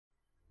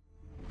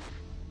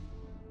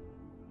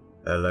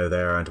Hello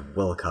there and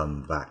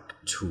welcome back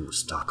to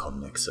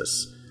Starcom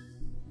Nexus.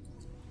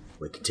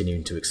 We're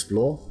continuing to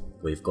explore.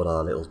 We've got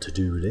our little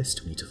to-do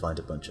list. We need to find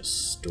a bunch of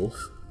stuff.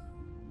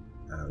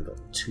 We've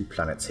got 2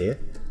 planets here.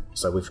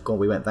 So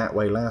we went that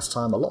way last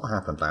time. A lot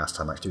happened last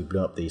time actually. We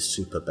blew up the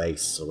super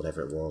base or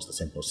whatever it was, the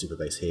Sentinel super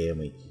base here, and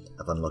we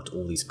have unlocked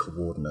all these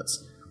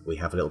coordinates. We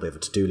have a little bit of a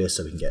to-do list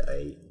so we can get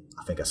I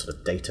think a sort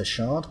of data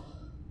shard,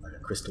 like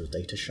a crystal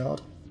data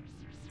shard.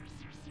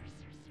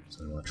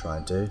 So we want to try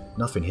and do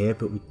nothing here,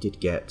 but we did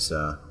get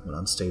an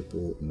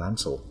unstable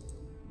mantle.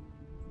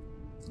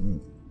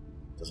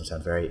 Doesn't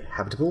sound very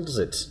habitable, does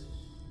it?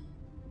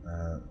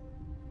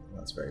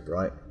 That's very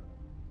bright.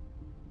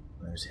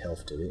 Where's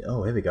health do we?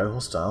 Oh, here we go.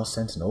 Hostile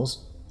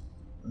sentinels.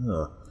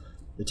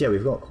 But yeah,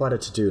 we've got quite a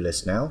to-do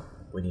list now.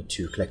 We need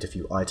to collect a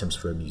few items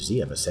for a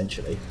museum,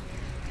 essentially.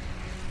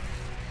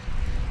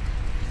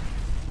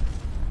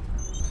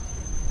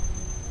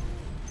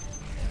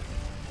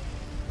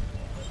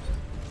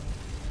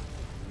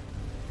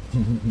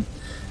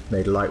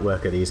 Made light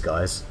work of these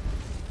guys.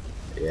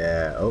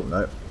 Yeah, oh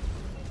no.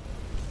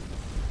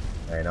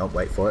 Hang on,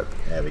 wait for it.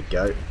 There we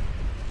go.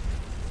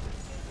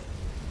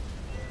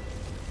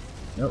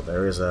 Oh,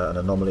 there is an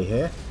anomaly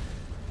here.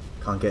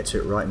 Can't get to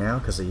it right now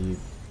because of you.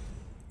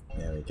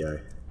 There we go.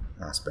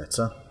 That's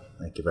better.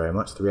 Thank you very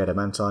much. 3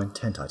 adamantine,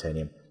 10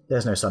 titanium.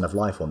 There's no sign of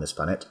life on this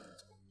planet,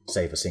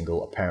 save a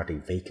single, apparently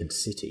vacant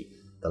city.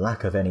 The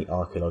lack of any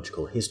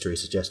archaeological history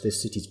suggests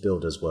this city's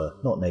builders were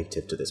not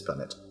native to this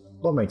planet.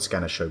 Long-range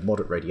scanners show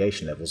moderate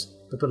radiation levels,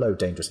 but below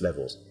dangerous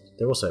levels.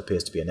 There also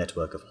appears to be a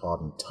network of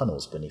hardened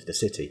tunnels beneath the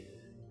city,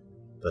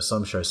 though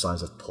some show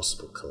signs of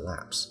possible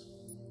collapse.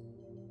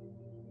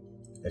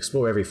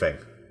 Explore everything.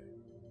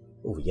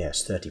 Oh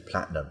yes, 30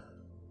 platinum.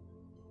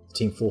 The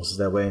team forces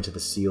their way into the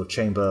sealed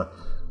chamber.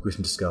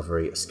 Gruesome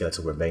discovery,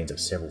 skeletal remains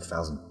of several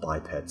thousand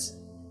bipeds.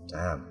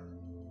 Damn.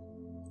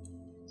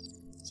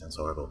 Sounds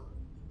horrible.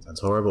 Sounds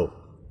horrible.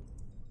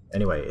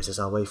 Anyway, is this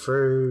our way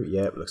through?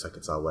 Yep, looks like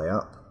it's our way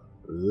up.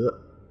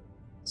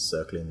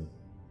 Circling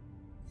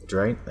the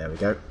drain. There we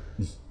go.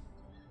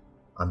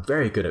 I'm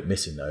very good at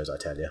missing those, I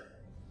tell you.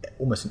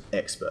 Almost an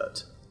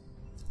expert.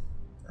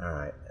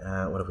 Alright,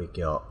 what have we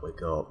got? We've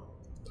got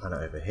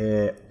planet over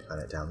here,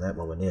 planet down there.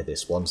 Well, we're near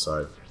this one,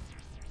 so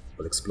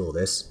we'll explore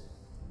this.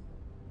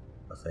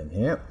 Nothing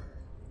here.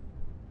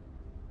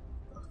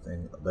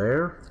 Nothing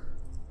there.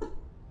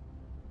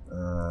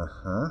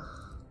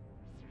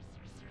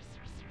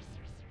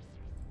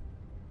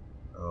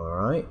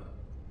 Alright.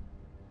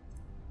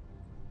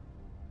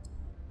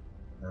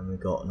 And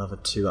we've got another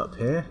 2 up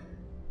here.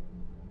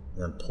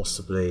 And then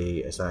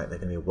possibly, is there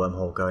going to be a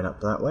wormhole going up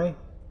that way?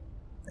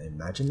 I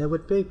imagine there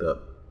would be,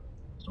 but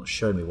it's not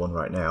showing me one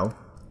right now.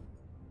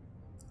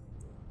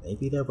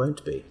 Maybe there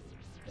won't be.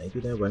 Maybe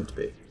there won't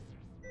be.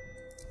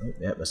 Oh,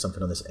 yeah, there's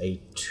something on this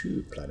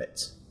A2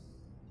 planet.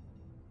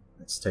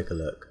 Let's take a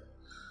look.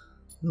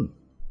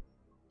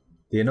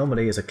 The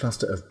anomaly is a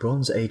cluster of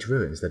Bronze Age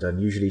ruins that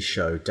unusually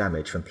show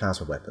damage from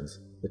plasma weapons.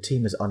 The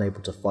team is unable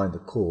to find the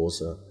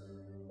cause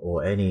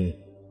or any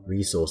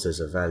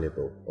resources of value.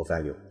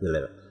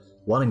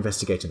 While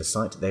investigating the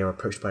site, they are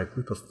approached by a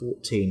group of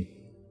 14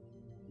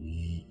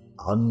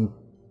 ungulate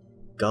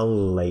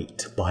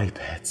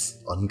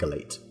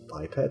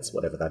bipeds,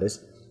 whatever that is.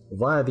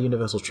 Via the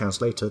universal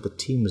translator, the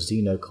team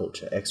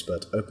xenoculture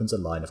expert opens a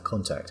line of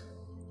contact.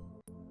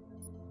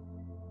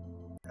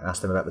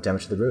 Ask them about the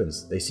damage to the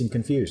ruins. They seem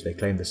confused. They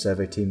claim the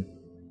survey team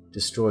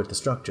destroyed the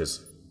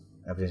structures.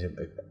 Evidence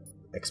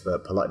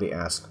expert politely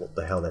asks what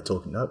the hell they're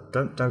talking. No,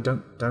 don't,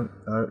 no.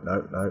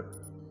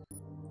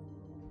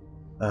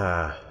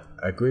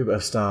 A group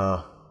of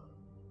star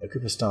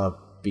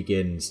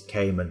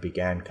came and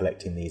began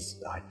collecting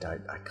these. I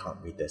can't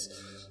read this.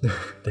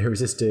 They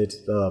resisted,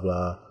 blah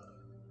blah.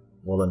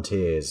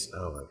 Volunteers.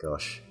 Oh my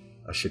gosh.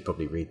 I should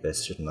probably read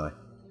this, shouldn't I?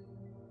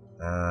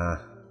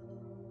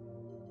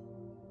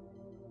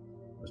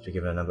 Must be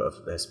given a number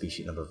of their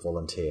species number of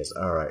volunteers.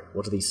 Alright,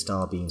 what do these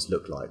star beings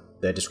look like?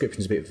 Their description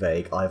is a bit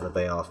vague. Either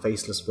they are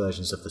faceless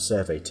versions of the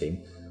survey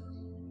team,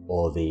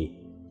 or the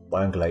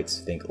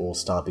biungulates think all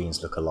star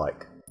beings look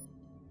alike.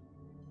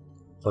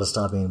 What does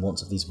Starbeing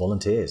wants of these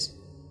volunteers?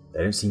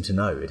 They don't seem to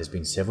know. It has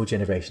been several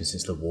generations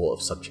since the War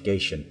of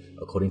Subjugation.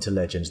 According to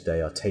legends,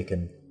 they are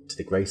taken to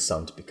the Grey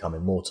Sun to become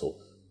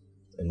immortal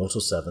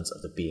servants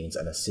of the beings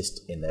and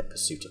assist in their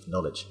pursuit of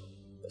knowledge.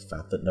 The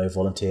fact that no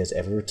volunteers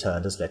ever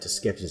returned has led to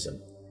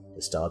skepticism.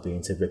 The star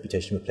beings have a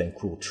reputation for playing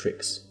cruel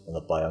tricks on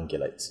the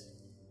biungulates.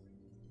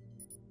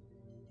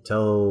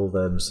 Tell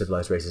them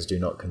civilized races do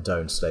not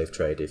condone slave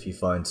trade. If you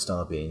find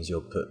star beings,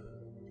 you'll put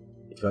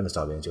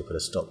a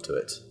stop to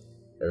it.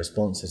 Their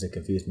response is a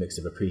confused mix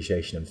of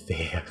appreciation and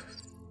fear.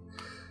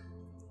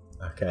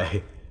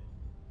 Okay.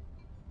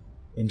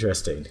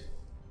 Interesting.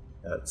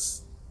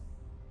 That's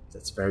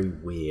very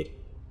weird.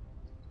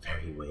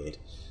 Very weird.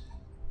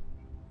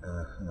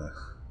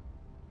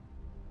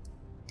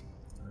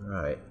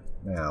 Right.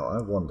 Now,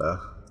 I wonder,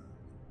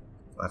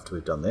 after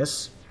we've done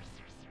this...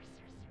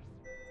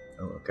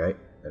 Oh, okay.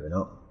 Maybe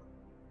not.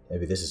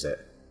 Maybe this is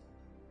it.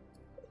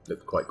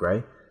 Looked quite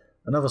grey.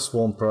 Another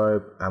swarm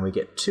probe, and we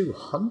get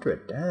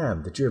 200.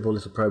 Damn, the durable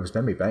little probe's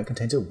memory bank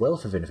contains a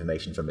wealth of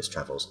information from its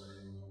travels.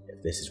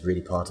 If this is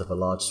really part of a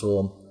large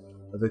swarm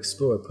of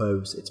explorer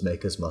probes, its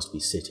makers must be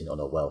sitting on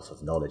a wealth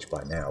of knowledge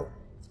by now.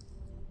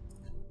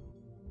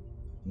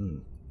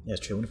 Yeah, it's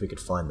true. I wonder if we could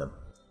find them.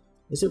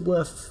 Is it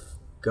worth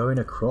going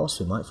across?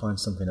 We might find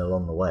something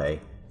along the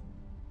way.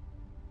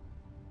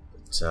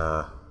 But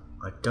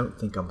I don't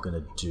think I'm going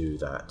to do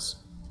that.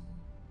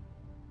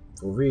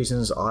 For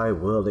reasons I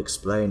will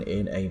explain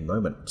in a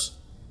moment.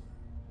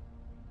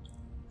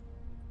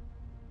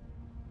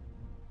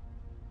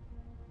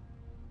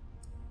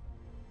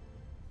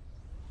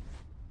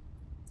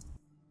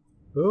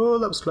 Oh,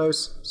 that was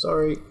close.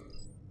 Sorry.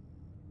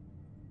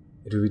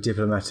 It would be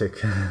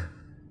diplomatic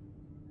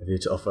of you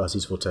to offer us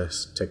useful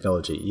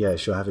technology. Yeah,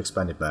 sure, have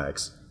expanded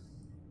mags.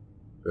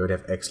 We already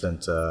have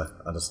excellent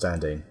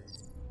understanding.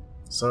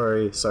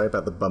 Sorry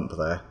about the bump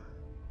there.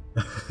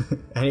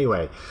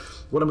 Anyway,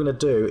 what I'm going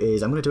to do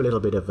is I'm going to do a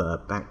little bit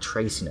of back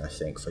tracing, I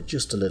think, for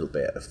just a little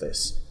bit of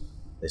this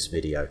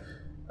video.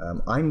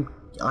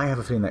 I have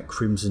a feeling that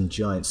Crimson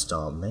Giant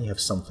Star may have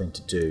something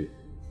to do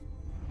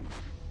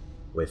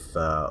with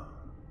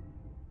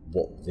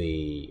what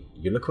the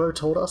Uliquo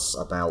told us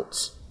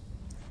about.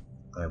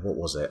 What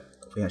was it?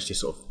 If we actually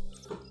sort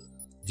of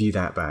view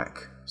that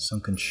back.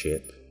 Sunken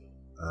ship.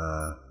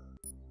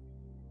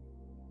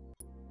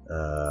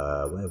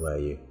 Where were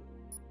you?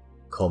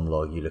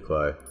 Comlog,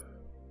 Uliquo.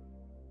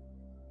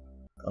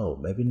 Oh,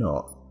 maybe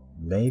not.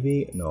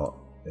 Maybe not.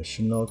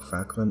 Mission log,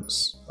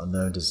 fragments,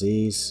 unknown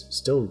disease.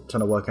 Still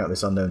trying to work out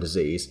this unknown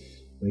disease.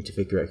 We need to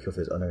figure out if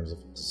there's unknown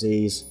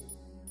disease.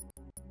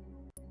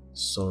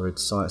 Solid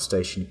science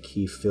station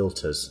key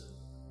filters.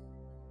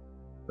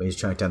 We need to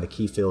track down the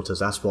key filters.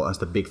 That's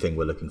the big thing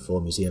we're looking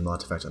for. Museum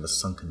artifact on the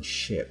sunken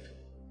ship.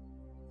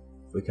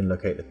 If we can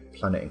locate the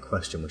planet in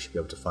question, we should be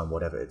able to find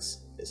whatever is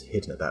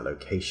hidden at that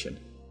location.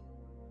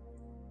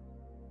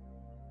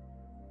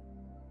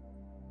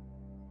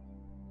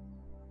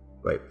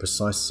 Wait,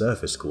 precise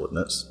surface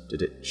coordinates?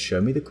 Did it show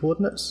me the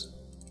coordinates?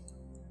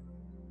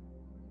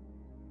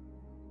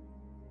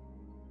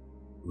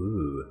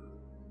 Ooh.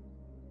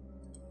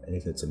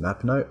 Anything that's a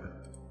map note?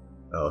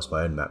 Oh, it's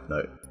my own map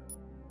note.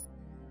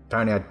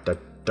 Apparently I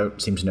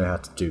don't seem to know how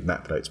to do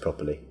map notes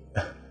properly.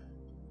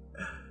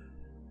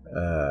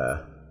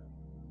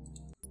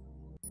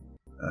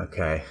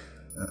 Okay.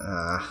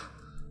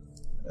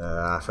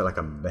 I feel like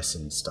I'm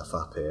messing stuff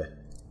up here.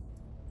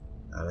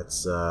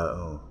 Let's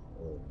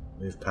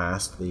move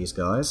past these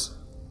guys.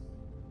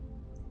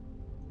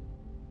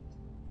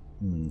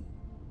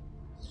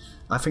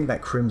 I think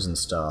that Crimson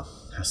Star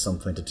has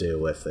something to do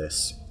with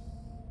this.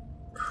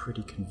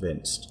 Pretty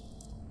convinced.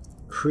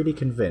 Pretty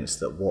convinced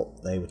that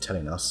what they were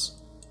telling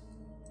us,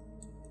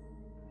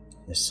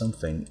 there's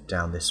something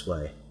down this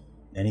way.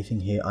 Anything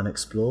here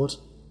unexplored?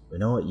 We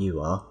know what you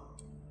are.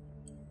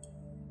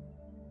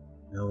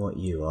 Know what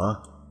you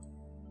are.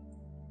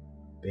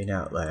 Been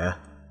out there.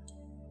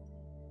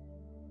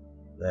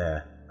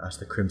 There. That's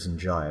the Crimson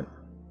Giant.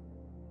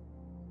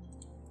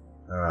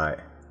 Alright.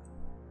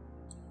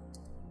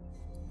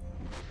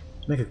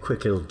 Let's make a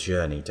quick little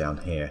journey down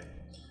here.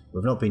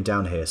 We've not been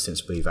down here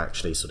since we've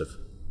actually sort of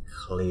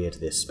cleared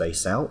this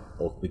space out,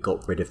 or we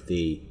got rid of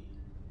the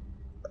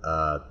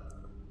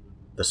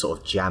sort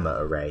of jammer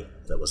array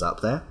that was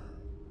up there.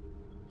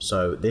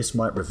 So this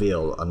might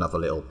reveal another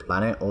little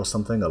planet or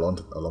something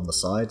along the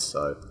side,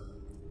 so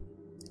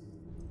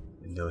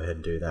we can go ahead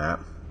and do that.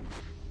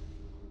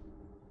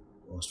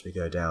 Whilst we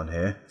go down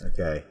here.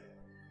 Okay.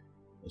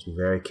 Let's be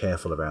very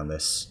careful around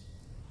this.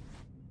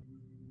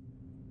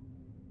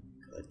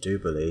 I do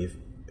believe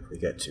if we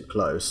get too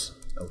close...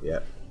 Oh, yeah.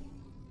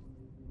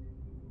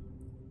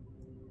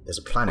 There's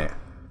a planet.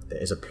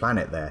 There is a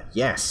planet there.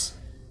 Yes!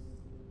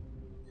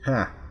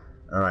 Huh.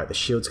 Alright, the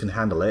shields can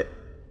handle it.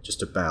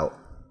 Just about.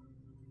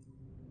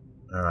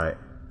 Alright.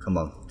 Come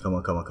on. Come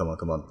on, come on, come on,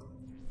 come on.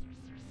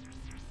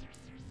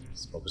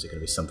 There's obviously going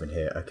to be something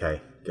here.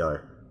 Okay, go.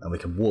 And we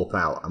can warp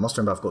out. I must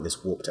remember I've got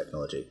this warp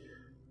technology.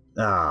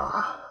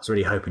 I was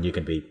really hoping you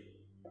can be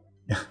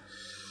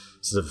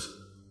sort of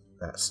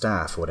that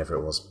staff or whatever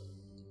it was.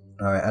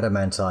 Alright,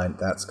 adamantine,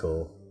 that's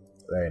cool.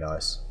 Very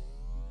nice.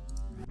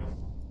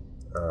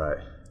 Alright.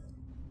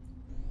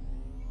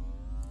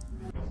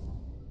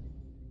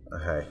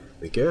 Okay,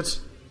 we good?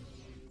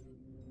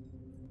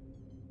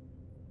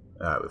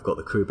 Alright, we've got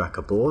the crew back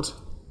aboard.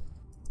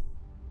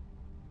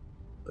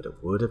 But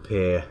it would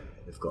appear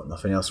we've got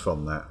nothing else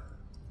from that.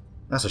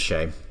 That's a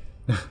shame.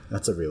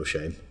 That's a real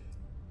shame.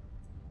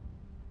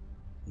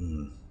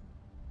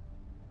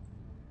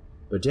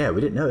 But yeah,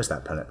 we didn't notice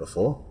that planet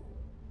before.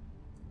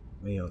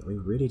 We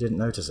really didn't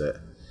notice it,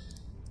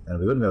 and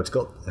we wouldn't be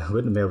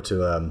able to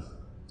have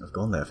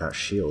gone there without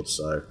shields.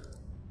 So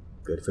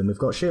good thing we've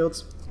got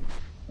shields.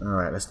 All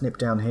right, let's nip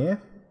down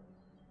here.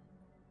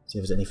 See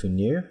if there's anything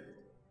new.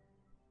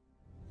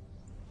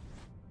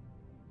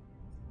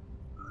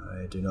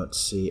 I do not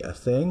see a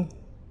thing.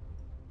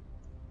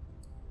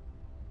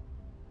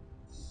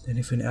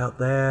 Anything out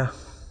there?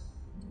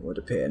 Would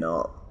appear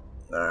not.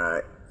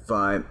 Alright,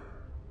 fine.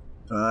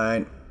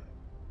 Fine.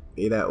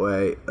 Be that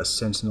way. A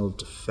sentinel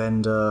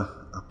defender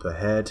up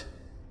ahead.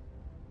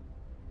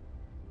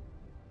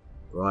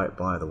 Right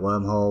by the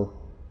wormhole.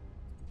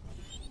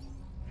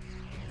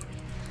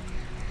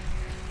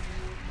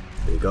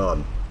 Be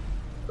gone.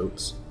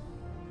 Oops.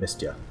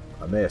 Missed ya.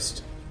 I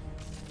missed.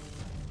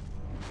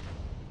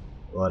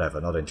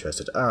 Whatever, not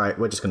interested. Alright,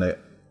 we're just gonna...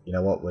 You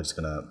know what? We're just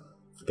gonna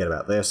forget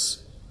about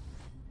this.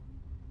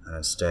 And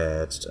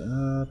instead...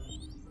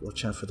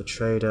 watch out for the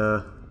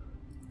trader.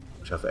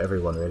 Watch out for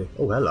everyone, really.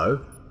 Oh,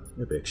 hello.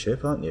 You're a big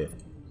ship, aren't you?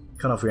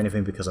 Can't offer you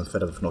anything because I'm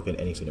fed up of not getting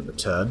anything in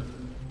return.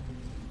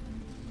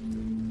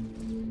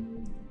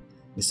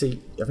 You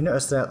see, have you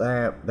noticed that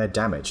they're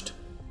damaged?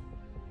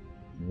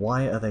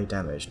 Why are they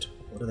damaged?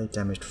 What are they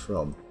damaged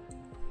from?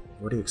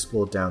 I've already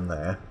explored down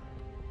there.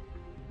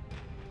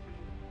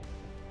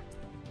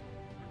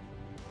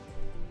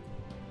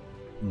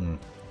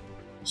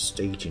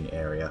 Staging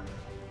area.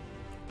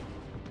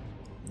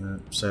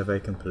 Survey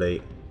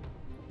complete.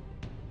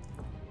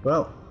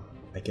 Well,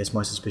 I guess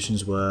my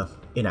suspicions were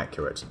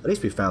inaccurate. At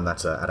least we found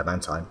that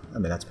adamantine. I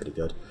mean, that's pretty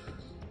good.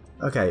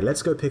 Okay,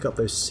 let's go pick up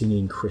those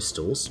singing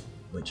crystals,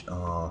 which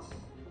are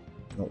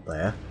not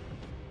there.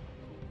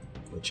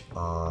 Which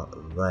are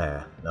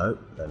there. No,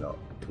 they're not.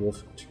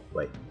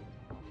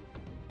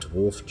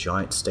 Dwarf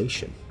Giant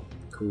Station.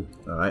 Cool.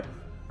 Alright.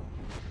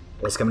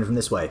 It's coming from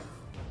this way.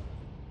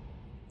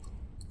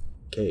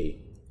 Okay.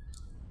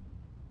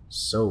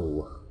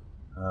 So,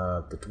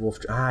 the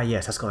dwarf... Ah,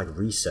 yes, that's got like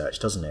research,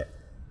 doesn't it?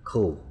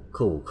 Cool.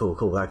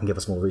 That can give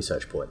us more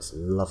research points.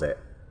 Love it.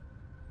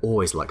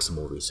 Always like some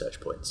more research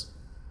points.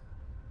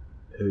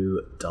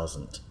 Who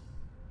doesn't?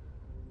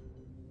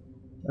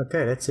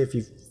 Okay, let's see if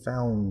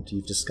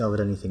you've discovered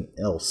anything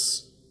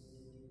else.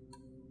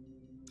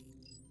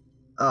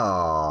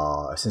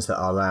 Since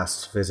our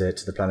last visit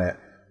to the planet,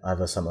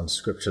 either some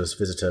unscrupulous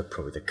visitor,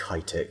 probably the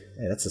Kytek,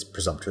 yeah, that's just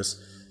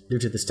presumptuous,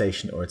 looted the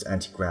station or its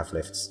anti-grav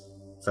lifts,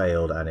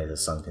 failed and it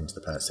has sunk into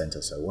the planet's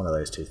center, so one of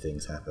those two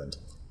things happened.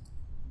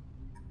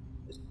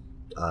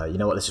 You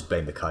know what, let's just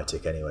blame the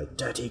Kytek anyway.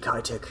 Dirty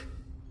Kytek!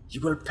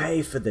 You will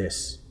pay for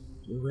this!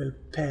 You will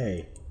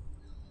pay!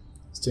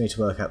 Still need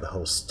to work out the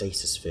whole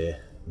statosphere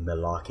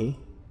malarkey.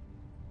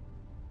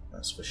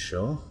 That's for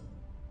sure.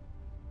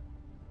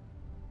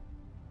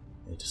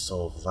 Need to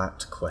solve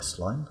that quest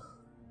line.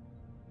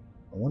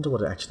 I wonder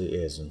what it actually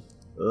is. And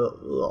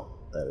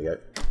there we go.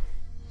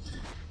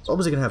 It's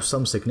obviously going to have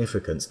some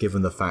significance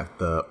given the fact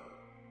that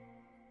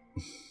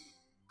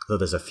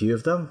there's a few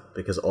of them,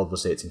 because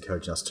obviously it's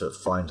encouraging us to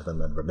find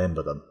them and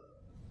remember them.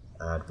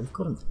 And we've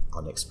got an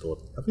unexplored...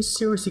 Have we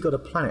seriously got a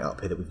planet up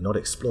here that we've not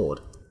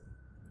explored?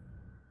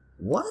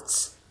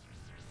 What?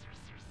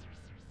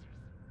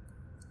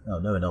 Oh,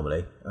 no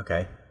anomaly.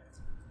 Okay.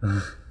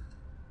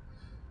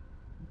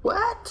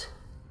 What?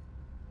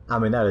 I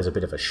mean, that is a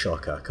bit of a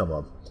shocker. Come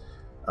on.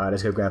 Alright,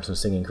 let's go grab some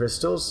singing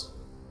crystals.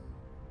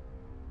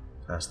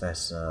 Past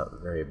this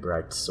very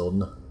bright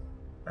sun.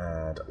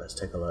 And let's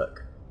take a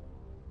look.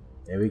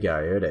 Here we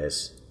go, here it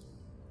is.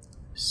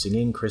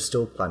 Singing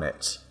Crystal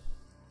Planet.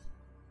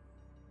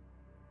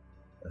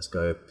 Let's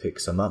go pick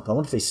some up. I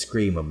wonder if they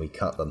scream when we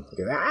cut them.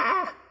 They go,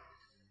 ah!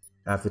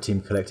 Have the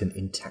team collect an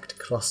intact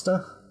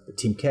cluster. The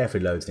team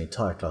carefully loads the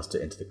entire cluster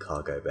into the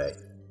cargo bay.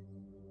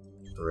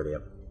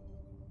 Brilliant.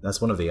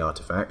 That's one of the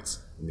artifacts.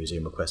 The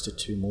museum requested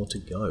 2 more to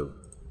go.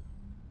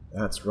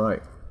 That's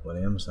right,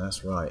 Williams,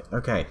 that's right.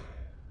 Okay,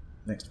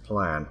 next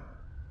plan.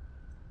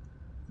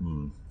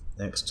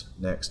 Next.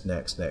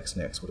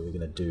 What are we going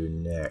to do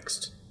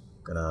next?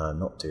 Gonna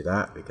not do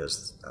that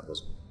because that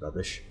was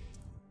rubbish.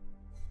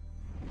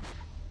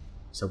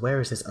 So where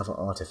is this other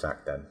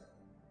artifact then?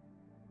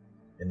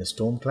 In the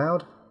storm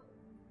cloud?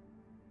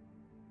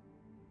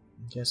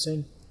 I'm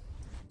guessing?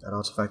 That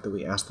artifact that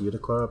we asked the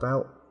Unicor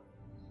about?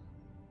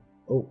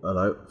 Oh,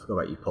 hello. Forgot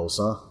about you,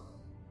 Pulsar.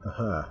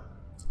 Haha.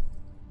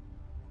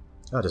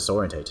 Oh,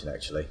 disorientating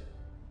actually.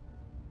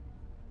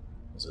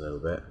 Just a little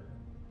bit.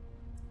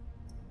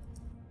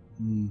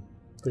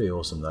 Pretty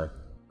awesome though.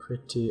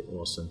 Pretty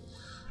awesome.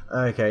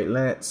 Okay,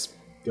 let's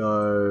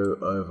go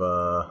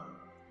over...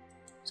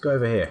 Let's go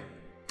over here.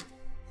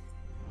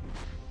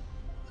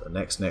 The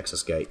next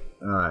Nexus gate.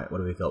 Alright, what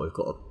do we got? We've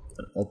got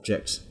an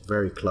object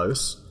very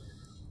close.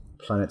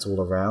 Planets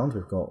all around.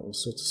 We've got all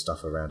sorts of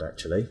stuff around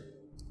actually.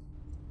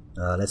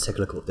 Let's take a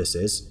look at what this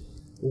is.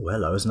 Oh,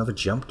 hello, there's another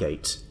jump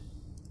gate.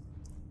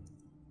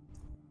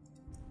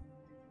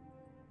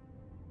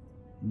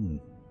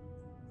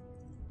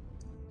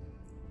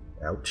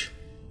 Ouch.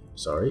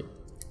 Sorry.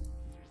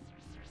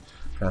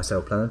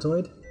 Paracel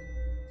planetoid.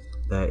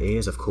 There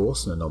is, of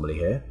course, an anomaly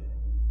here.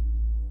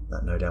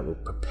 That no doubt will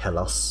propel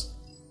us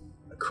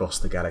across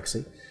the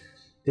galaxy.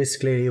 This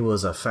clearly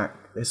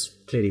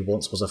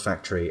once was a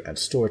factory and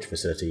storage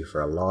facility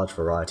for a large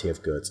variety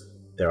of goods.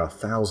 There are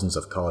thousands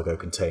of cargo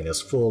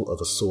containers full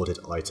of assorted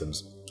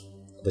items.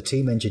 The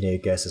team engineer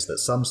guesses that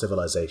some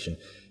civilization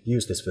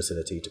used this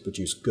facility to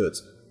produce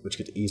goods which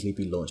could easily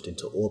be launched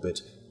into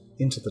orbit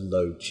into the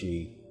low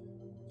G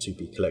to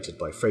be collected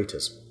by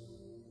freighters.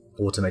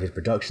 Automated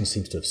production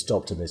seems to have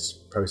stopped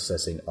amidst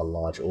processing a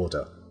large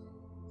order.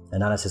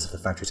 Analysis of the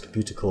factory's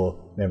computer core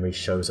memory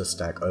shows a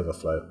stack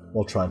overflow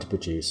while trying to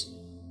produce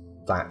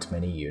that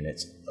many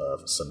units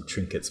of some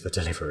trinkets for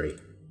delivery.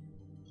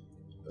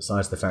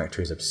 Besides the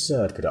factory's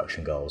absurd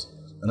production goals,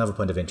 another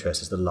point of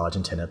interest is the large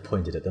antenna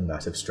pointed at the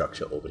massive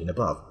structure orbiting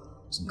above.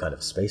 Some kind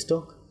of space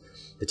dock?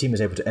 The team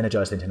is able to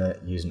energize the antenna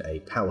using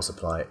a power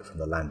supply from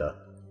the lander.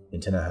 The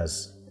antenna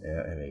has...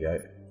 here we go.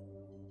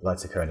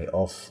 Lights are currently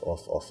off,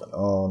 off and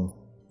on.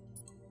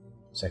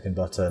 Second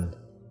button.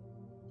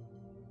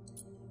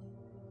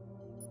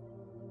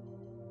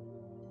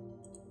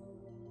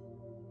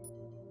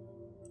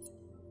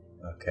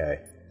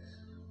 Okay.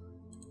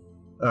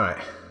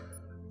 Alright.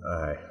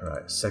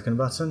 Right. Second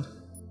button.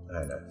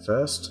 Oh no.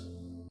 First.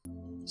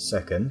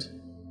 Second.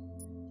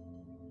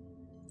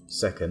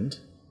 Second.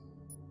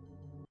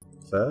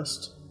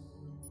 First.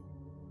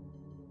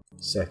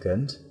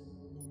 Second.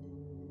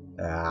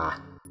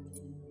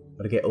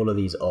 Gotta get all of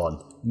these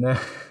on. Nah.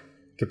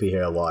 Could be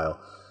here a while.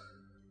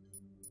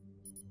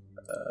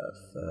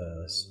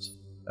 First.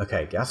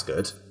 Okay, that's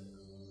good.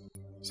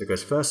 So it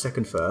goes first,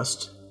 second,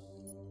 first.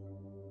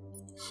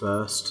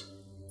 First.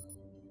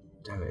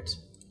 Damn it.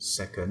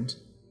 Second.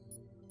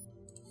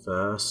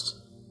 First.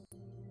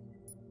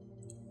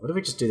 What if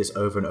we just do this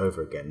over and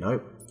over again?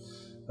 Nope.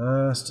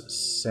 First,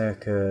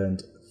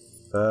 second,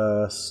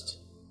 first,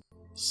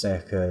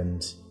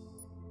 second,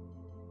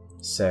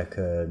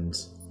 second.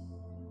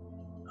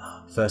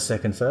 First,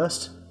 second,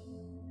 first.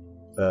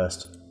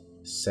 First,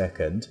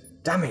 second.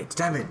 Damn it,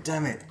 damn it,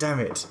 damn it, damn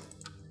it.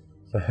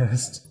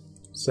 First,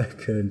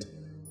 second,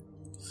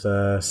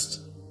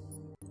 first,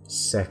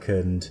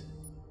 second,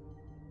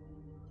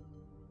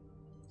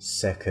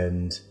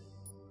 second.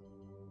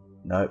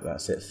 Nope,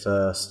 that's it.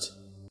 First.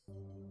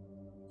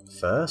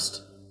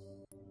 First?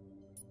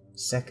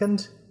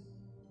 Second?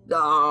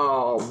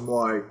 Oh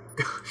my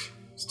gosh.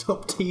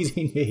 Stop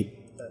teasing me.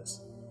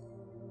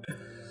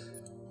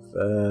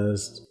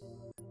 First.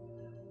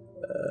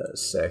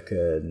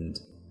 Second.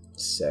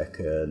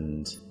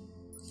 Second.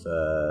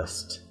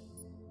 First.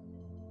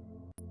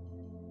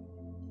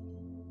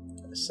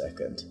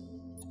 Second.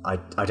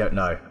 I don't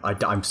know.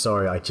 I'm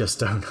sorry, I just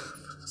don't know.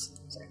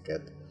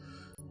 Second.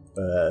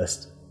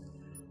 First.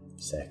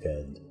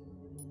 Second.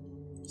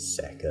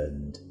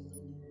 Second.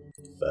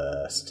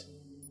 First.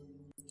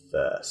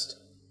 First.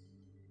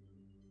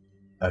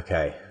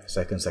 Okay.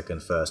 Second,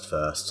 second, first,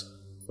 first.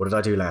 What did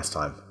I do last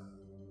time?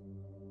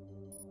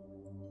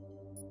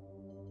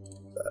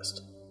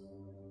 First.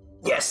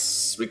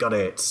 Yes! We got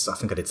it! I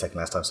think I did second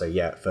last time, so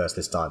yeah, first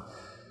this time.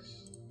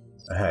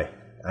 Okay.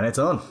 And it's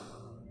on!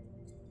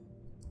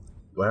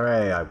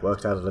 Hooray! I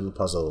worked out a little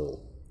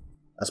puzzle.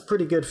 That's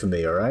pretty good for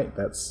me, alright?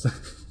 That's...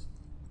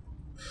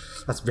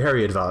 that's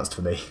very advanced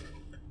for me.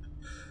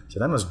 So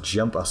that must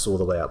jump us all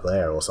the way up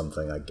there or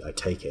something, I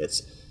take it.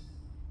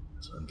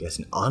 So I'm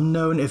guessing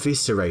unknown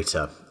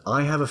eviscerator.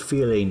 I have a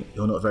feeling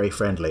you're not very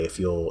friendly if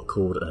you're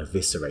called an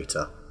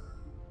eviscerator.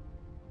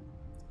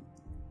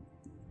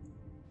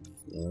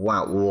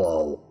 Wow,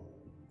 whoa.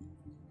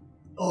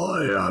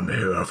 I am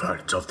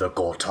Hierophant of the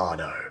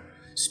Gortanu.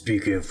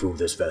 Speaking through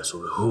this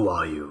vessel, who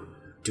are you?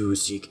 Do you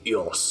seek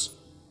Eos?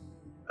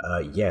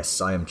 Yes,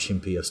 I am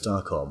Chimpy of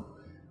Starcom.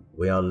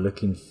 We are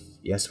looking...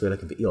 Yes, we're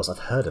looking for Eos. I've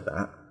heard of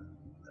that.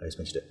 I just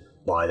mentioned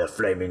it. By the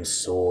flaming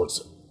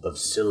swords of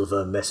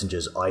silver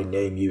messengers, I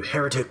name you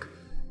heretic.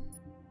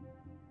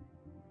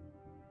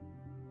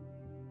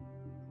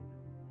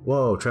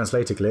 Whoa,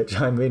 translator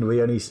glitch. I mean,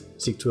 we only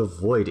seek to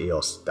avoid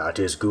Eos. That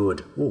is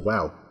good. Oh,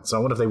 wow. So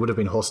I wonder if they would have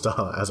been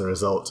hostile as a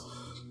result.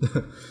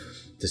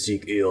 To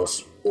seek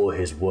Eos or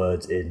his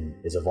words in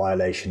is a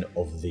violation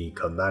of the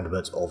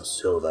commandments of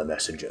silver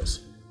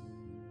messengers.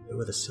 Who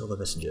are the silver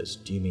messengers?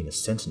 Do you mean the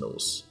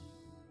sentinels?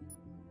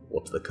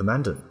 What are the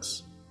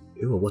commandants?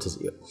 Who or what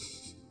is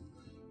Eos?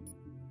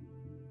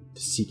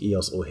 To seek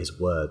Eos or his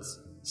words.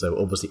 So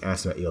obviously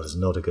asking about Eos is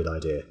not a good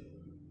idea.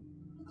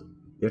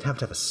 You would have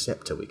to have a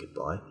scepter we could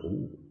buy.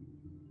 Ooh.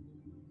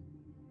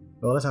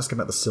 Well, let's ask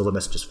about the silver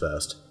messengers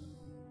first.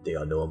 They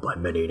are known by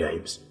many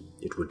names.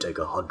 It would take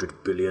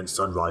 100 billion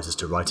sunrises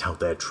to write out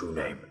their true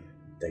name.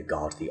 They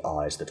guard the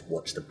eyes that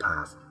watch the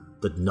path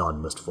that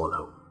none must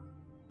follow.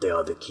 They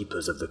are the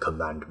keepers of the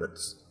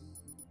commandments.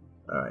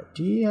 Alright,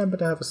 do you happen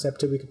to have a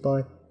scepter we could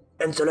buy?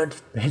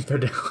 Insolent!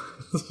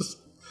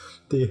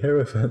 The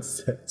Hierophant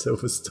scepter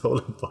was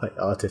stolen by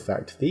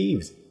artifact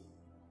thieves.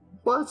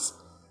 What?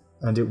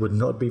 And it would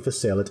not be for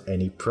sale at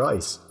any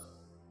price.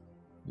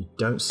 You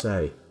don't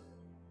say.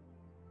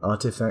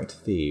 Artifact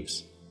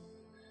thieves.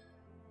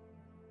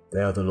 They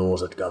are the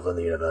laws that govern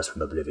the universe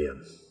from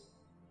oblivion.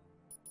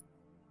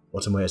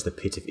 What and where is the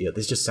pit of Eos?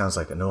 This just sounds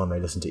like no one may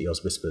listen to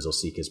Eos whispers or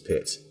seek his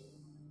pit.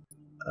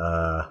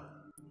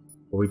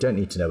 Well, we don't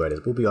need to know where it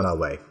is. We'll be on our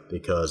way,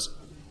 because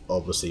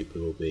obviously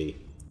we will be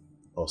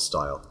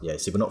hostile. Yeah,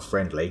 see, we're not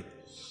friendly.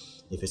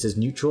 If it says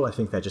neutral, I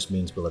think that just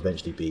means we'll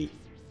eventually be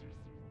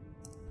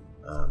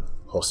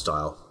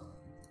hostile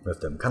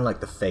with them. Kind of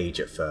like the Phage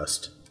at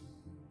first.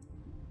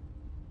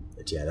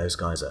 But yeah, those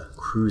guys are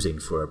cruising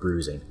for a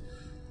bruising.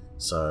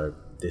 So,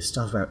 this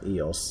stuff about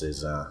Eos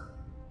is, are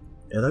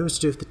those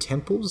to do with the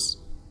temples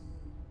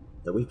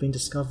that we've been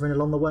discovering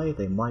along the way?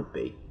 They might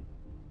be.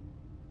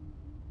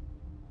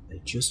 They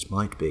just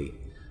might be.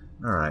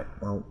 Alright,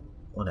 well,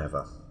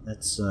 whatever.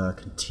 Let's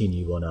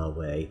continue on our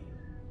way.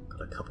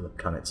 Got a couple of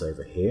planets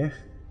over here.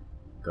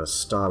 Got a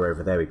star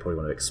over there we probably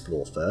want to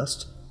explore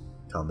first.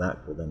 Come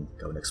back, we'll then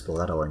go and explore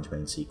that orange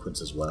main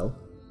sequence as well.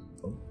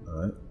 Oh,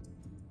 alright.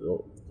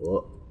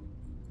 Oh.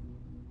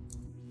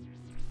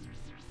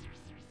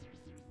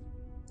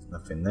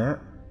 Nothing there.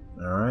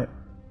 Alright.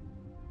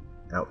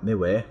 Out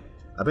nowhere.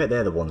 I bet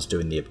they're the ones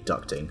doing the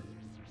abducting.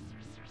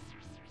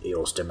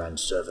 Eos demand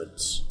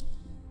servants.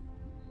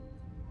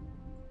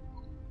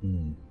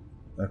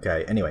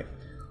 Okay, anyway.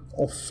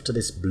 Off to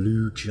this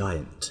blue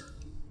giant.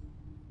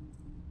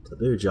 To the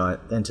blue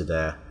giant, then to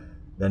there,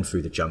 then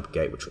through the jump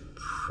gate, which will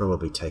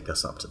probably take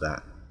us up to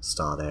that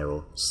star there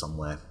or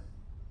somewhere.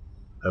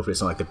 Hopefully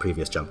it's not like the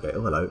previous jump gate.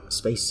 Oh, hello.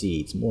 Space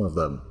seeds, more of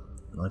them.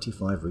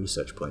 95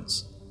 research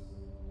points.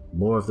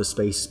 More of the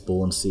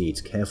space-borne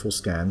seeds. Careful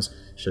scans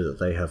show that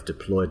they have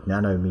deployed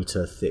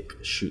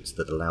nanometer-thick chutes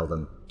that allow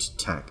them to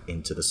tack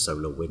into the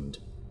solar wind.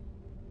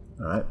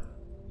 Alright.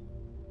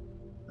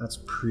 That's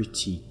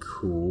pretty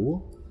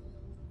cool.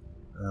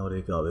 What do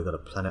we got? We've got a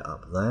planet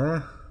up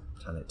there.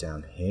 Planet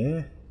down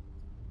here.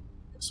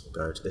 Guess we'll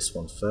go to this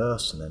one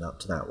first and then up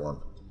to that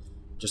one.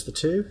 Just the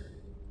two?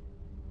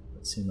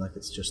 It seems like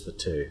it's just the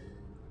two.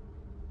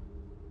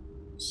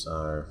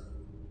 So,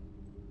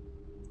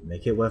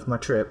 make it worth my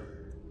trip.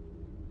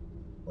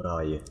 What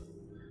are you?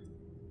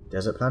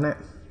 Desert planet?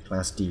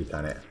 Class D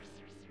planet.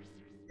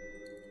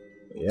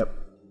 Yep.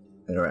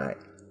 Alright.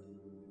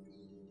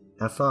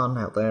 Have fun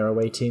out there,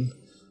 away team.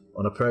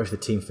 On approach, the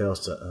team fails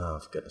to... Oh,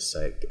 for goodness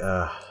sake.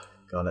 Go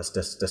on,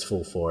 let's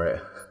fall for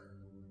it.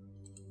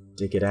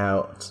 Dig it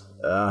out.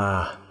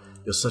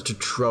 You're such a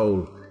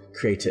troll,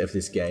 creator of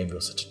this game.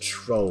 You're such a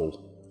troll.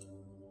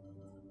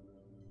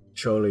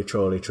 Trolly,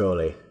 trolly,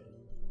 trolly.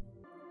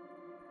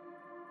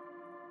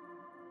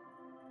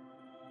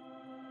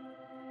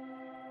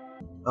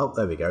 Oh,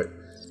 there we go.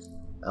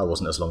 That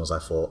wasn't as long as I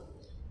thought.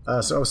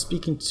 So I was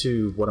speaking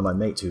to one of my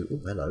mates who... Oh,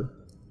 hello.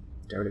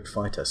 Derelict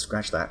fighter.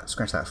 Scratch that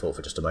thought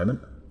for just a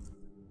moment.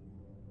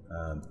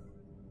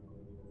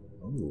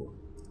 Ooh.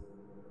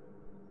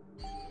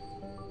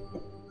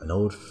 An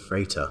old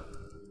freighter.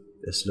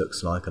 This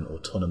looks like an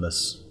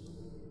autonomous...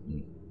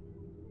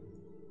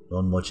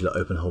 non-modular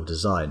open-hull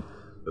design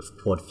with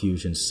quad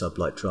fusion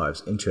sublight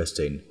drives.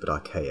 Interesting, but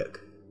archaic.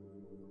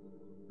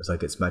 Looks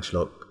like its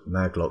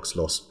maglocks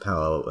lost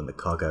power when the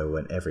cargo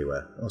went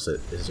everywhere. Oh, so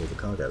this is all the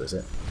cargo, is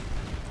it?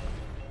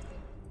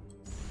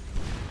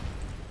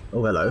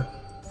 Oh, hello.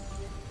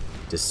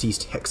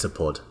 Deceased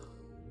hexapod.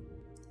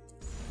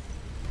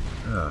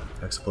 Ah,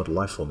 hexapod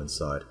lifeform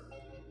inside.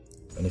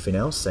 Anything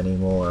else? Any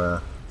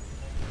more,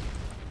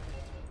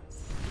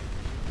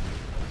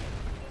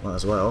 might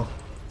as well.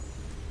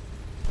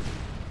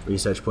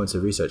 Research points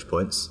are research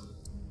points.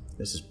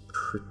 This is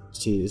pretty...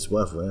 It's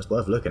worth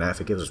looking at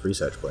if it gives us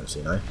research points,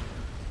 you know.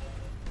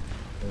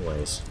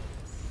 Always.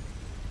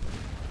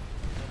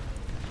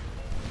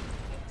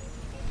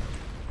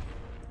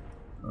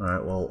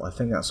 Alright, well, I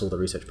think that's all the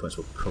research points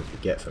we'll probably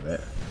get from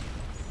it.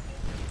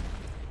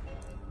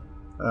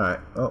 Alright,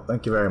 well,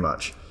 thank you very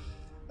much.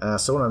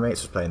 So one of my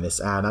mates was playing this,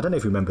 and I don't know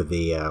if you remember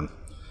the...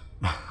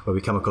 where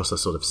we come across a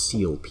sort of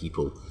seal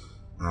people,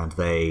 and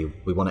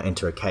we want to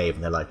enter a cave,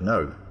 and they're like,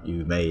 no,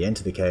 you may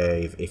enter the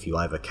cave if you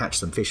either catch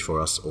some fish for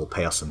us or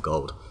pay us some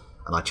gold.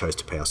 And I chose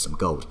to pay us some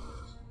gold.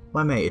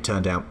 My mate, it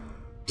turned out,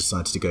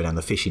 decided to go down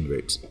the fishing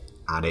route,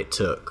 and it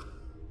took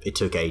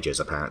ages,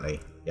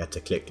 apparently. You had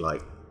to click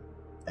like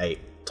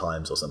 8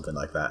 times or something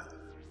like that.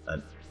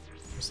 And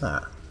what's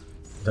that?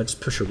 Did I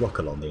just push a rock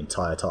along the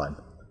entire time?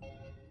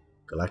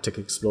 Galactic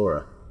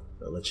Explorer.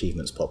 Little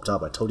achievements popped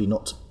up. I told you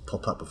not to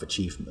pop up with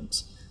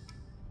achievements.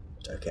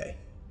 But okay,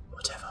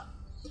 whatever.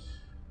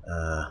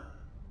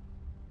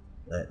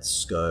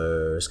 Let's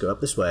go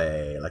up this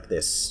way, like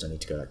this. Don't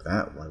need to go like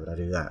that. Why would I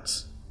do that?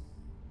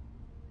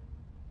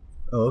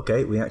 Oh,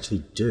 okay, we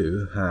actually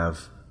do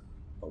have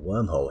a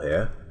wormhole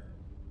here.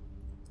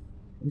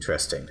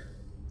 Interesting.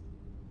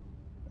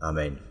 I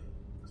mean,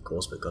 of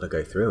course we've got to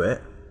go through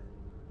it.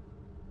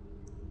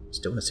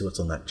 Still want to see what's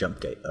on that jump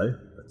gate though.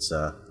 Let's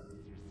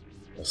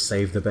we'll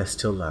save the best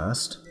till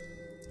last.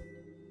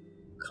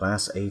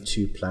 Class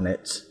A2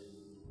 planet.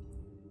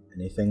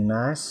 Anything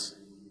nice?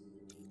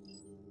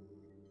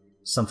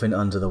 Something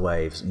under the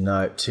waves.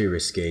 No, too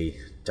risky.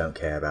 Don't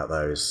care about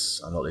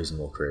those. I'm not losing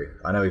more crew.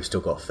 I know we've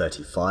still got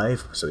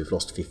 35, so we've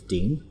lost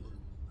 15,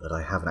 but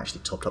I haven't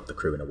actually topped up the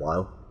crew in a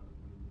while.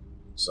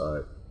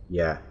 So,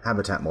 yeah,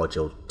 habitat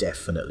module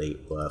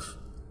definitely worth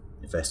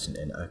investing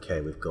in.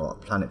 Okay, we've got a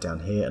planet down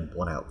here and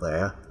one out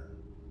there.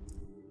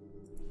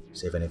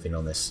 See if anything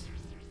on this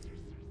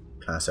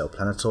Class L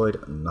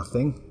planetoid.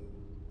 Nothing.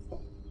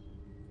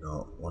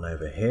 Got one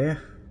over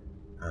here.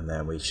 And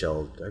then we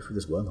shall go through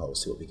this wormhole,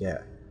 see what we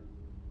get.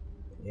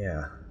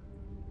 Yeah.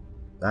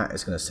 That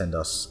is going to send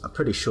us... I'm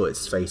pretty sure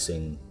it's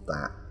facing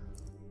that.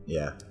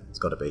 Yeah, it's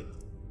got to be.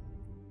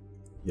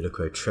 You look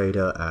a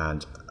trader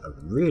and a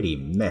really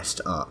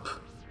messed up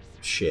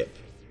ship.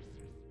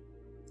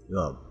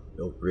 You're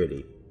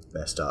really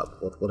messed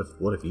up.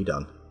 What have you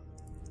done?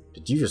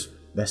 Did you just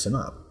mess him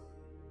up?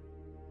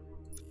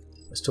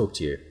 Let's talk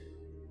to you.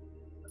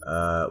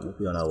 We'll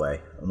be on our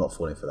way. I'm not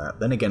falling for that.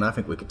 Then again, I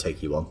think we could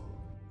take you on.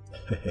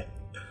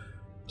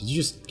 Did you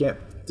just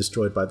get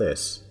destroyed by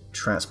this?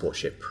 Transport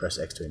ship. Press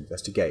X to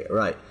investigate.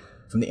 Alright.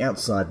 From the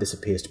outside, this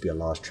appears to be a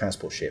large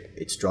transport ship.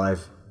 Its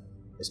drive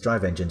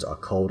engines are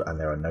cold and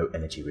there are no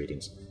energy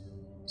readings.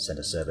 Send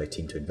a survey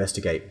team to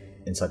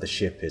investigate. The inside of the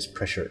ship is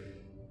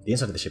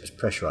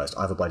pressurized,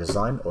 either by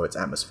design or its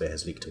atmosphere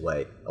has leaked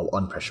away. Oh,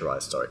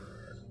 unpressurized, sorry.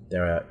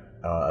 There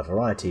are a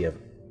variety of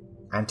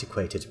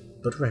antiquated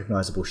but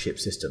recognizable ship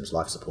systems,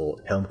 life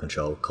support, helm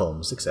control,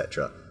 comms,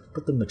 etc.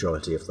 But the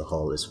majority of the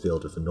hull is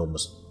filled with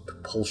enormous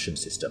propulsion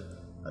system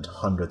and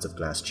hundreds of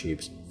glass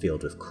tubes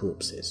filled with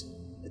corpses.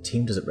 The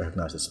team doesn't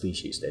recognize the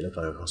species. They look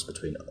like a cross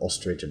between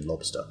ostrich and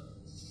lobster.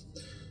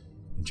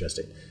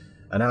 Interesting.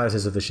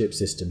 Analysis of the ship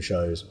system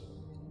shows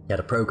that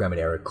a programming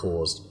error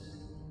caused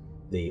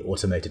the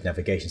automated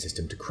navigation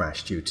system to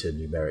crash due to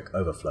numeric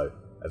overflow.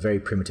 A very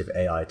primitive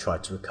AI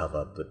tried to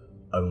recover, but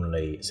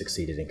only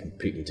succeeded in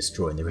completely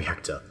destroying the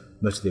reactor.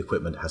 Most of the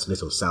equipment has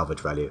little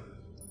salvage value,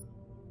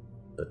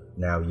 but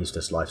now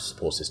useless life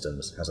support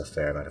systems has a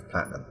fair amount of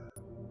platinum.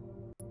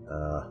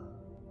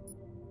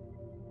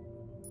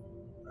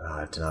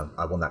 I don't know,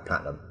 I want that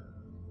platinum.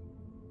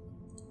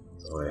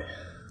 Boy.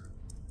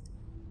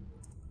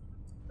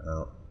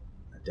 Oh,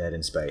 dead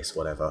in space,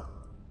 whatever.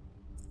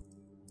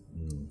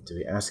 Do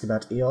we ask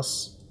about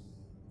EOS?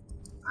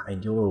 I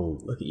mean, you're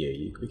all... Look at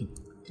you. We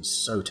can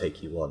so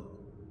take you on.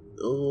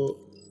 Oh.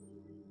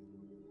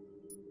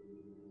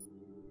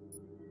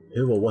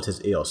 Who or what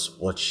is EOS?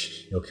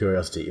 Watch your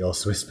curiosity,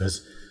 EOS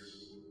whispers.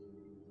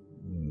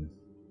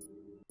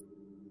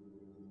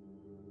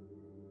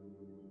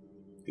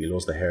 He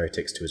lures the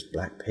heretics to his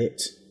black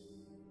pit.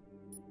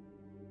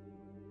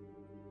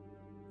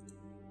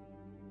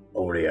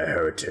 Only a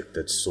heretic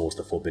that sought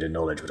the forbidden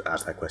knowledge would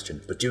ask that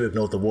question, but you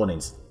ignored the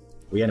warnings.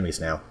 We enemies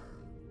now.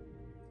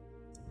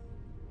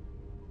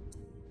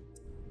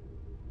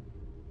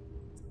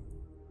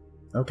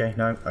 Okay,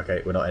 no,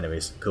 okay, we're not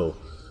enemies. Cool.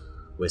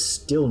 We're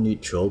still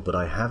neutral, but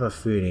I have a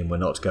feeling we're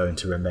not going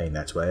to remain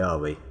that way, are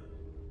we?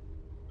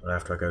 Not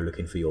after I go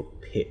looking for your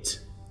pit.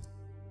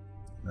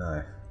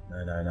 No.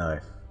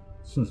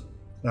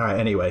 Alright,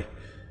 anyway.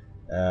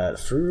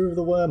 Through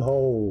the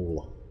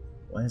wormhole.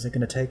 Where is it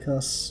going to take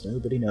us?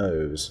 Nobody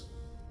knows.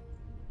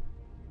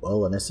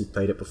 Well, unless you've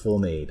played it before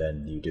me,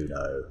 then you do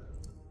know.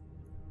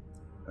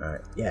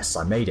 Alright, yes,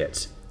 I made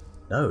it.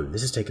 No,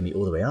 this has taken me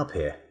all the way up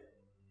here.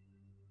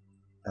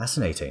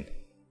 Fascinating.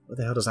 Where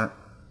the hell does that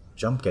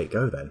jump gate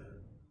go then?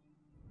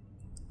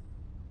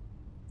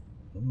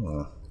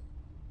 Oh.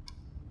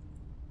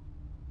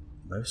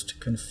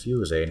 Most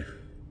confusing.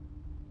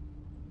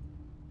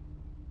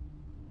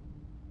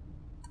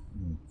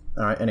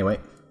 Alright, anyway.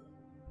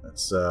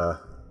 Let's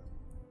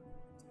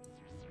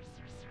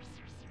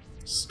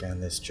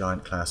scan this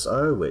giant class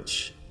O,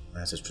 which,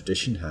 as is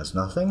tradition, has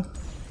nothing.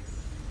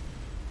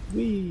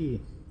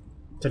 Whee!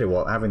 Tell you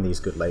what, having these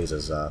good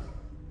lasers,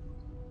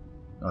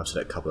 I've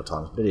said it a couple of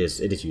times, but it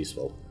is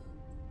useful.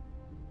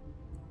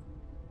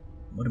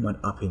 Wouldn't mind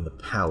upping the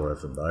power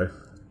of them though.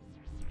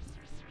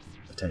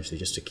 Potentially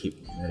just to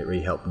keep it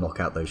really help knock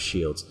out those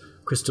shields.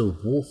 Crystal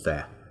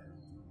warfare.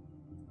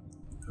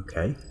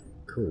 Okay,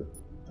 cool.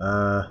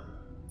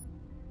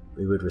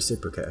 We would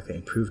reciprocate. Okay,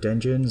 improved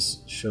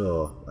engines?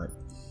 Sure.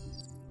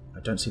 I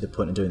don't see the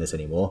point in doing this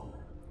anymore.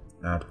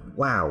 And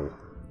wow!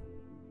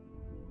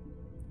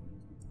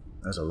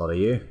 There's a lot of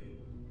you.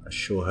 I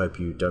sure hope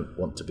you don't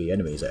want to be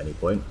enemies at any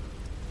point.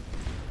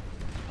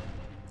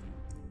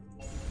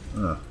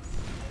 Huh.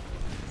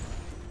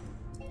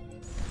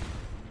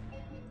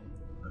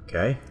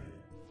 Okay.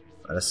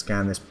 Let's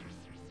scan this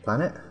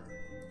planet.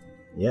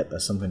 Yep,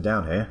 there's something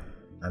down here.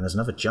 And there's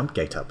another jump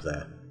gate up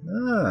there.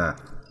 Ah!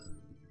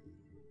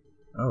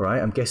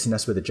 Alright, I'm guessing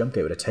that's where the jump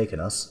gate would have taken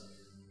us.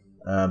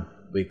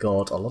 We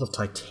got a lot of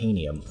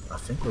titanium. I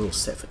think we're all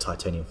set for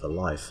titanium for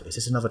life. Is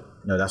this another...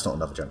 No, that's not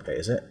another jump gate,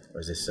 is it?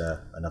 Or is this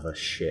another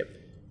ship?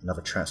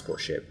 Another transport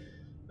ship?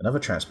 Another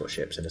transport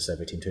ship. Send a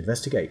survey team to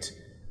investigate.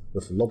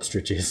 With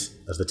lobstriches,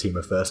 as the team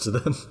refers to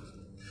them.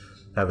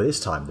 However, this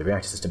time, the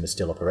reactor system is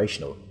still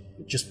operational.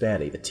 Just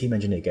barely. The team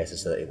engineer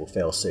guesses that it will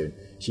fail soon.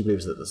 She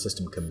believes that the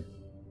system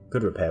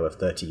could repair with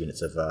 30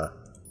 units of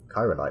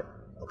chirolite.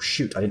 Oh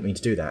shoot, I didn't mean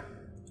to do that.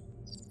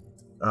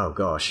 Oh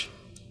gosh.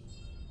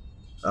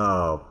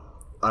 Oh,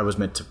 I was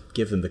meant to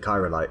give them the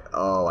chirolite.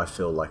 Oh, I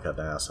feel like an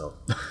asshole.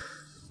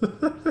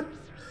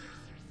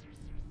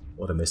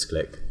 What a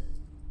misclick.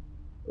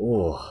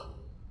 Oh.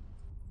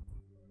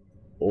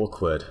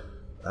 Awkward.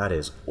 That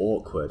is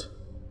awkward.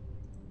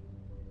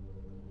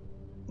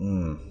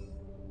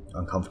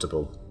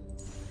 Uncomfortable.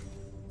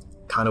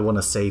 Kind of want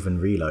to save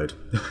and reload.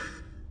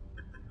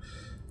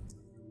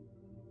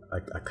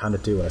 I kind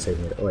of do want to save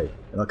and reload. Oi,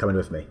 you're not coming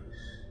with me.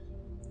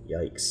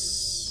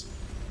 Yikes.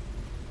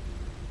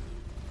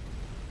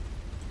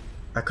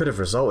 That could have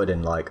resulted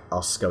in, like,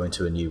 us going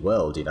to a new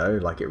world, you know?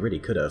 Like, it really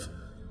could have.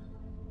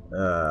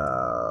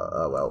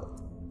 Oh well.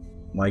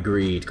 My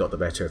greed got the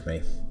better of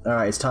me.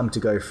 Alright, it's time to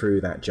go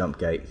through that jump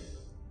gate.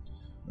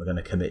 We're going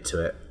to commit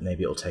to it.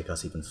 Maybe it'll take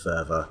us even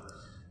further.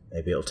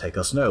 Maybe it'll take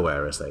us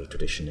nowhere, as they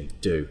traditionally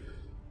do.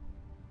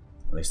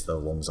 At least the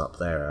ones up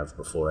there have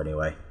before,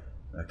 anyway.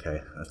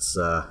 Okay, let's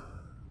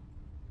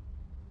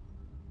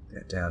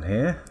get down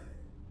here.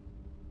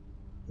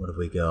 What have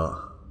we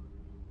got?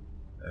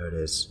 There it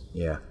is.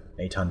 Yeah,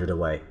 800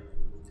 away.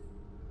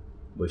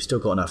 We've still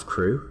got enough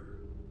crew.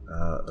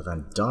 The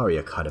Vandari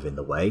are kind of in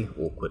the way,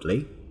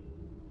 awkwardly.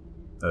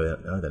 Oh,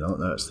 no, they're not.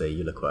 No, it's the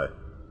Uliquo.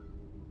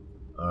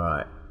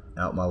 Alright,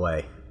 out my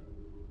way.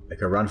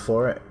 Make a run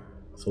for it.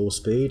 Full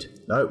speed.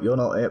 No, you're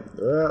not it.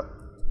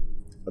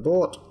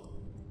 Abort.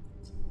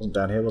 Wasn't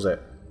down here, was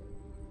it?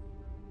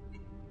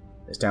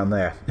 It's down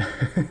there.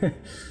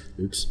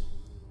 Oops.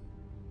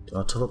 Do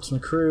I top up some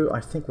crew?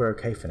 I think we're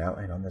okay for now.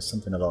 Hang on, there's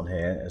something along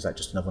here. Is that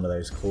just another one of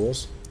those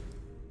cores?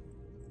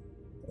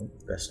 Oh,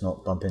 best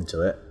not bump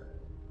into it.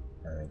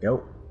 There we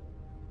go.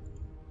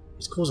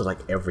 These cores are like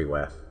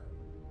everywhere.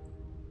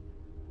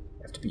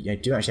 You have to be. You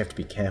do actually have to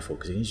be careful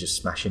because you need to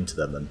just smash into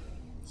them and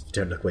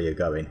don't look where you're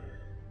going.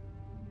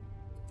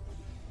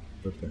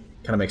 Kind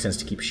of makes sense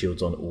to keep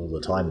shields on all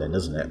the time then,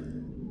 doesn't it?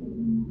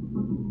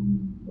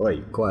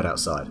 Oi, quiet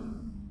outside.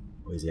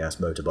 Lazy ass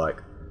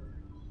motorbike.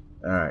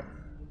 Alright.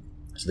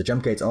 So the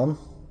jump gate's on.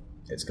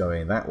 It's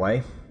going that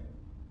way.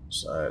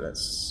 So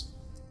let's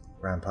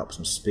ramp up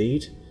some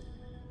speed.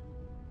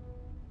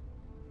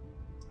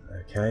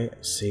 Okay,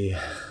 see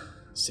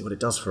what it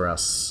does for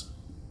us.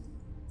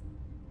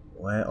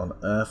 Where on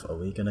earth are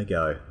we gonna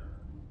go?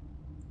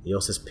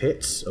 Eos's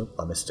pits? Oh,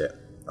 I missed it.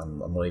 I'm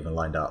not even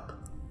lined up.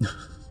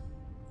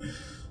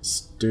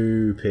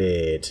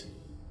 Stupid.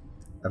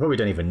 I probably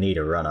don't even need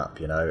a run up,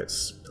 you know,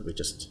 it's probably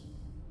just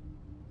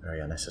very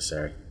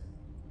unnecessary.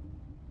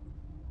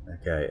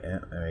 Okay, yeah,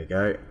 there we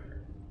go.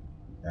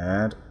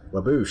 And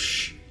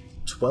waboosh!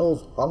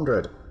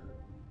 1200!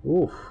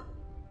 Ooh.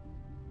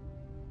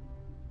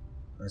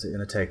 Where's it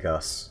going to take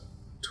us?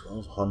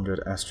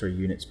 1200 Astro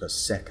units per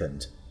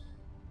second.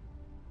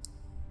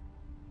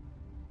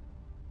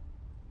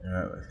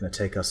 Alright, it's going to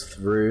take us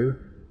through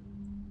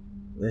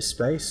this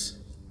space.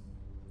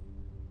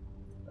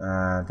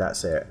 And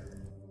that's it.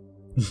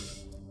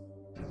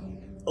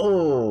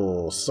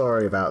 Oh,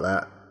 sorry about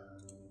that.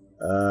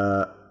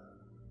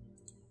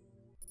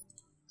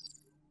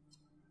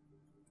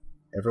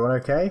 Everyone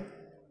okay?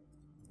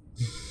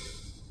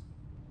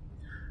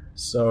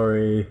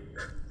 Sorry.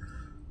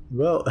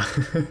 Well,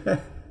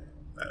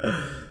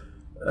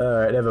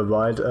 alright, never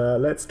mind.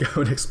 Let's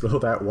go and explore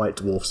that white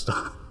dwarf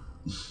star.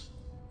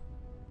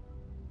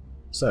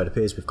 So it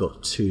appears we've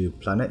got 2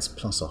 planets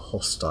plus a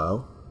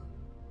hostile.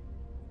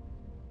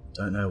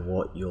 Don't know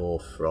what you're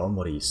from.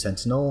 What are you,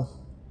 Sentinel?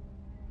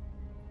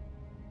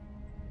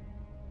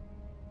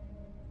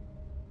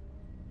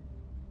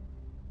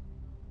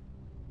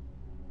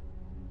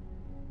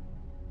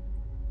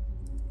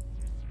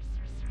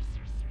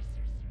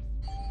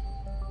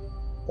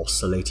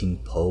 Oscillating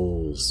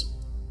poles.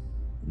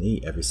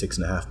 Neat, every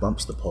 6.5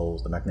 bumps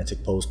the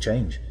magnetic poles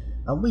change.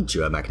 And we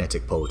do a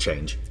magnetic pole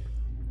change.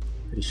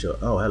 Pretty sure.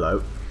 Oh,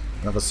 hello.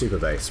 Another super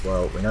base.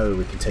 Well, we know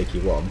we can take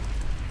you on.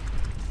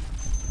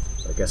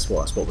 So guess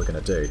what? That's what we're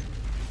going to do.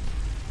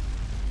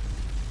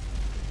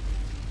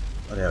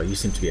 Oh hell, you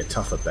seem to be a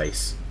tougher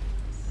base.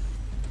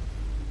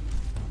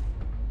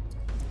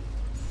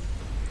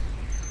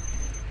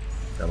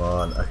 Come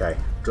on. Okay.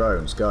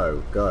 Drones,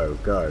 go, go,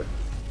 go.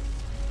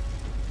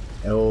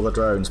 All the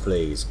drones,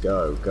 please.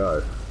 Go,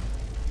 go.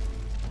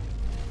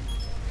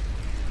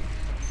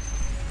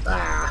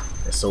 Ah,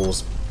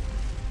 missiles.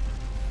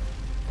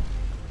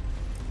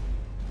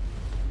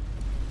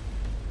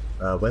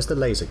 Where's the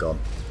laser gone?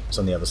 It's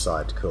on the other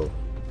side. Cool.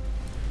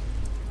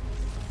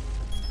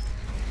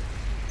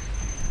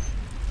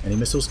 Any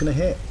missiles gonna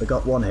hit? We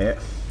got one hit.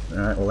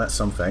 Alright, well that's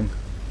something.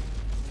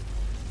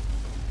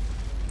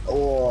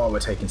 Oh, we're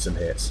taking some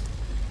hits.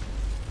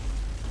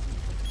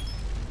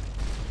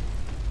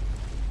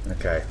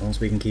 Okay, as long as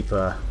we can keep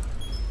Come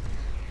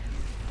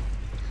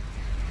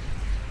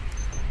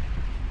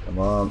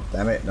on,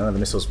 damn it, none of the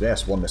missiles.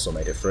 Yes, one missile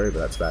made it through, but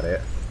that's about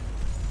it.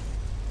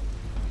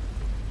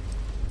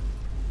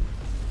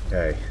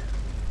 Okay.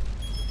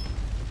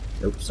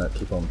 Oops, no,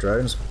 keep on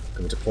drones.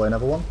 Can we deploy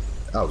another one?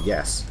 Oh,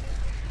 yes.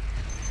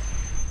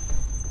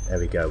 There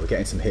we go, we're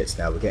getting some hits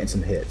now, we're getting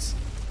some hits.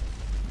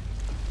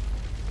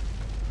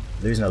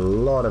 Losing a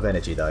lot of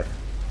energy though.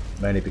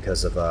 Mainly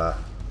because of,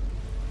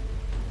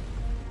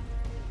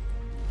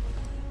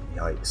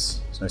 yikes,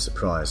 it's no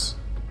surprise.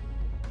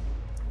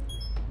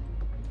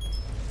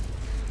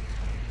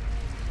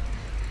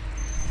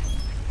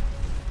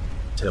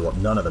 Tell you what,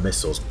 none of the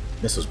missiles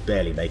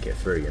barely make it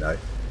through, you know.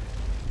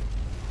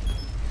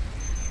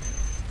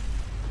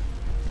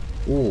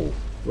 Ooh,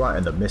 right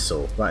in the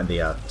missile, right in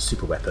the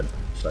super weapon,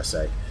 should I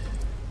say.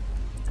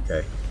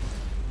 Okay.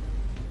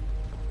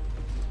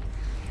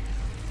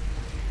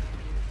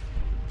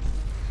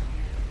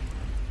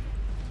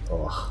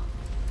 Oh,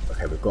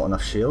 okay, we've got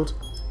enough shield.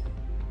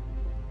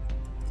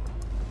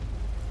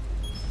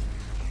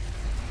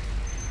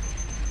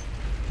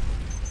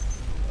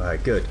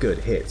 Alright, good, good.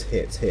 Hits,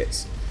 hits,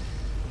 hits.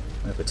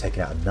 I hope we're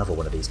taking out another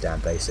one of these damn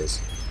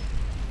bases.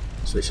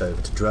 Switch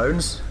over to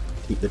drones.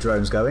 Keep the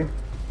drones going.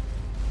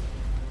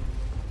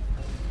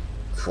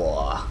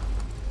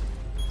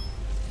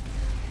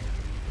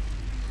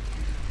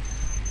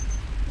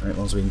 Alright,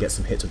 once we can get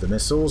some hits with the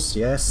missiles.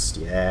 Yes,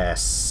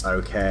 yes.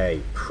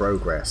 Okay,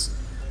 progress.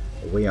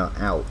 We are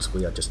out.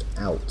 We are just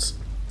out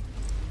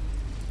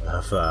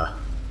of...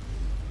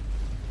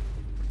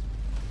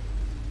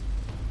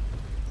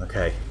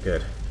 Okay,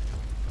 good.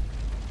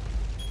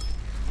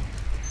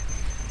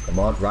 Come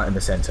on, right in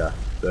the center.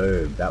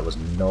 Boom, that was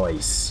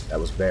nice. That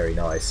was very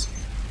nice.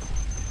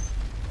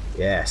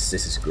 Yes,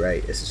 this is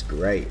great. This is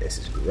great. This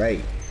is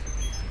great.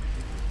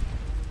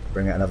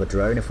 Bring out another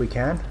drone if we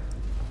can.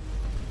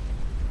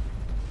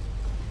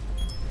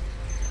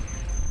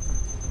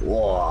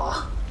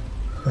 Whoa.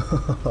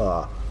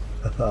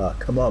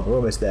 Come on, we're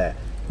almost there.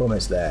 We're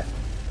almost there.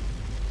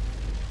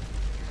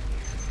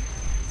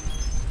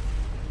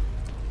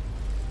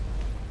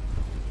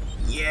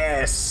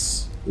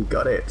 Yes! We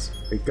got it.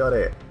 We got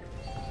it.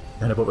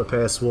 Nanobot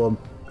repair swarm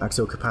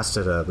axial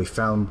capacitor. We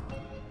found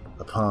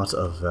a part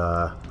of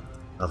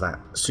that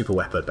super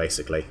weapon,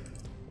 basically.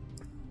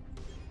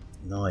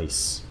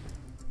 Nice.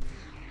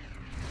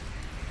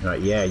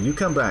 Right, yeah, you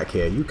come back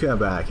here. You come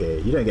back here.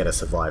 You don't get to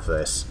survive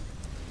this.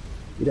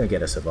 You don't get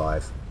to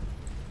survive.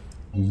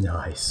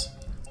 Nice.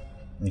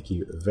 Thank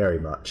you very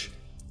much.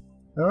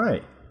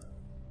 Alright.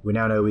 We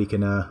now know we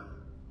can,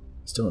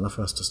 still not enough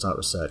for us to start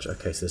research.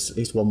 Okay, so there's at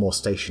least one more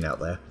station out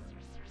there.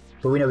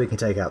 But we know we can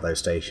take out those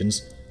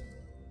stations.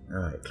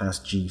 Alright, class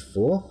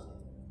G4.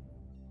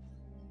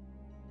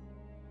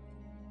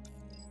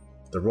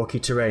 The rocky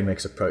terrain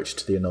makes approach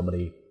to the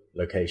anomaly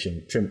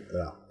location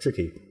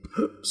tricky.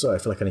 Sorry, I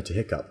feel like I need to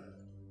hiccup.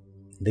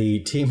 The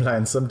team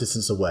lands some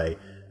distance away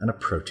and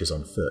approaches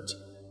on foot.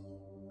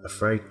 A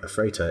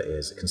freighter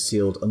is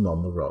concealed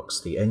among the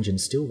rocks, the engine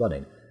still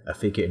running. A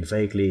figure in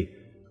vaguely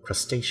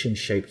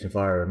crustacean-shaped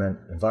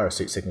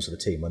envirosuit signals to the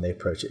team. When they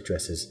approach, it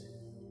addresses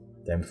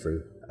them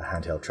through a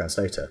handheld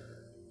translator.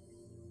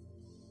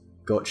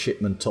 Got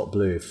shipment top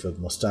blue for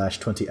mustache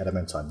 20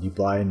 adamantine. You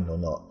buying or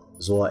not?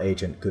 Zor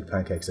agent, good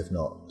pancakes if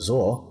not.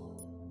 Zor?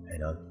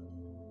 Hang on.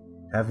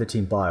 Have the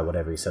team buy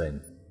whatever he's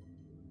selling.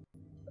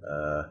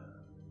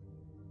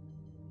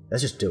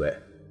 Let's just do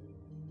it.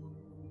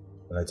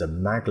 Loads a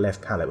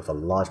mag-left pallet with a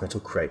large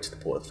metal crate to the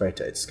port of the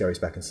freighter. It scurries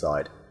back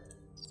inside.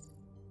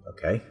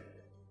 Okay.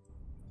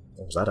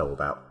 What was that all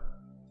about?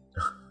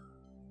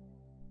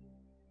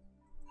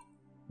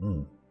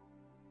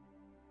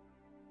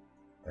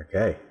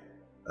 Okay.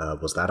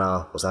 Was that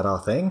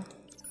our thing?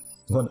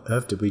 What on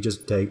earth did we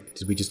just take?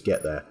 Did we just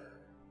get there?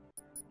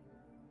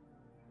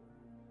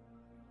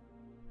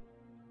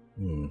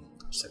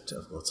 Sector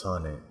of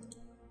Gortanu.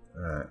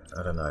 Alright,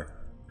 I don't know.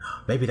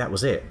 Maybe that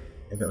was it.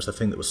 Maybe that was the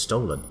thing that was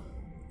stolen.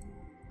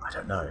 I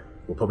don't know.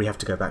 We'll probably have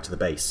to go back to the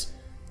base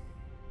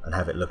and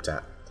have it looked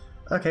at.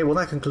 Okay, well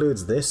that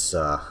concludes this,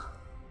 I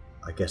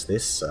guess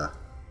this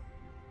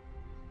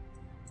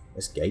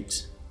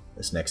gate.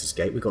 This Nexus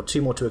gate. We've got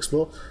 2 more to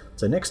explore.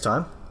 So next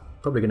time,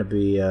 probably going to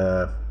be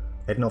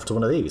heading off to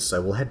one of these.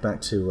 So we'll head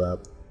back to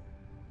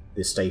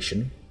this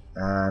station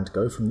and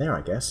go from there,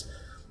 I guess.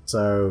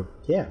 So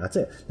yeah, that's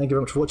it. Thank you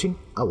very much for watching.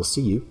 I will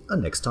see you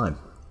next time.